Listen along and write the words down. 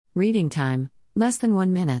Reading time, less than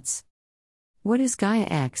 1 minute. What is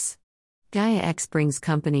Gaia-X? Gaia-X brings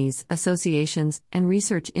companies, associations, and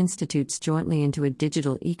research institutes jointly into a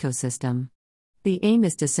digital ecosystem. The aim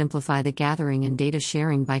is to simplify the gathering and data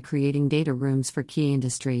sharing by creating data rooms for key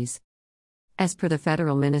industries. As per the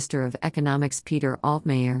Federal Minister of Economics Peter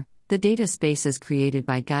Altmaier, the data spaces created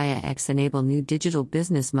by Gaia-X enable new digital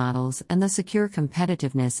business models and thus secure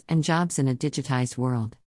competitiveness and jobs in a digitized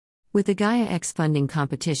world. With the Gaia-X funding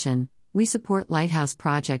competition, we support lighthouse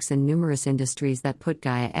projects in numerous industries that put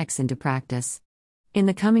Gaia-X into practice. In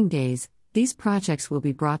the coming days, these projects will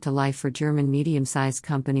be brought to life for German medium-sized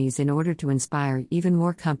companies in order to inspire even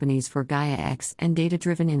more companies for Gaia-X and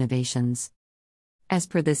data-driven innovations. As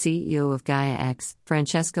per the CEO of Gaia-X,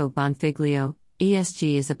 Francesco Bonfiglio,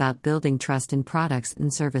 ESG is about building trust in products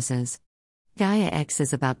and services. Gaia-X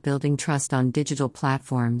is about building trust on digital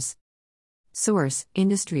platforms. Source: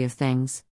 Industry of Things.